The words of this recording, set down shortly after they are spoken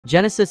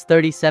Genesis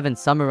 37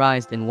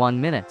 summarized in 1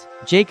 minute.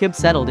 Jacob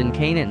settled in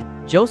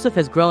Canaan. Joseph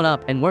has grown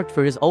up and worked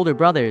for his older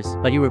brothers,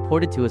 but he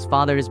reported to his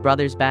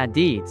brother's bad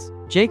deeds.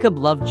 Jacob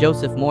loved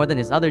Joseph more than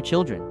his other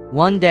children.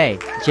 One day,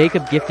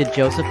 Jacob gifted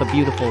Joseph a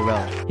beautiful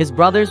robe. His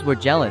brothers were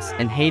jealous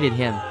and hated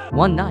him.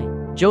 One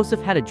night,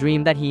 Joseph had a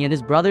dream that he and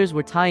his brothers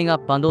were tying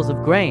up bundles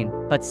of grain,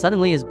 but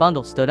suddenly his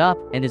bundle stood up,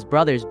 and his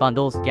brothers'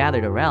 bundles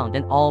gathered around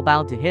and all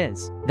bowed to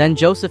his. Then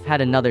Joseph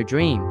had another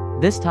dream.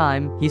 This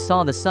time, he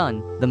saw the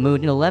sun, the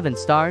moon and 11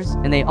 stars,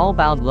 and they all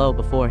bowed low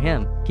before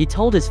him. He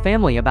told his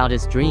family about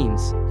his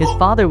dreams. His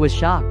father was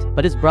shocked,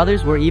 but his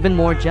brothers were even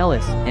more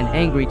jealous and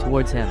angry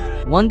towards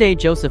him. One day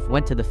Joseph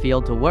went to the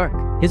field to work.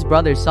 His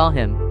brothers saw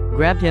him,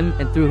 grabbed him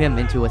and threw him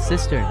into a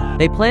cistern.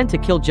 They planned to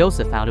kill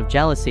Joseph out of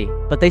jealousy,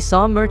 but they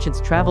saw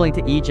merchants traveling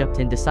to Egypt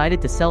and decided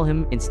to sell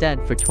him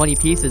instead for 20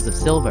 pieces of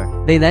silver.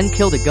 They then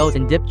killed a goat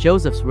and dipped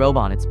Joseph's robe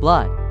on its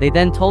blood. They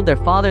then told their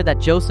father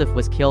that Joseph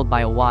was killed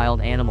by a wild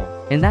animal.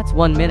 And that's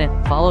 1 minute.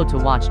 Follow to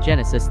watch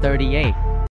Genesis 38.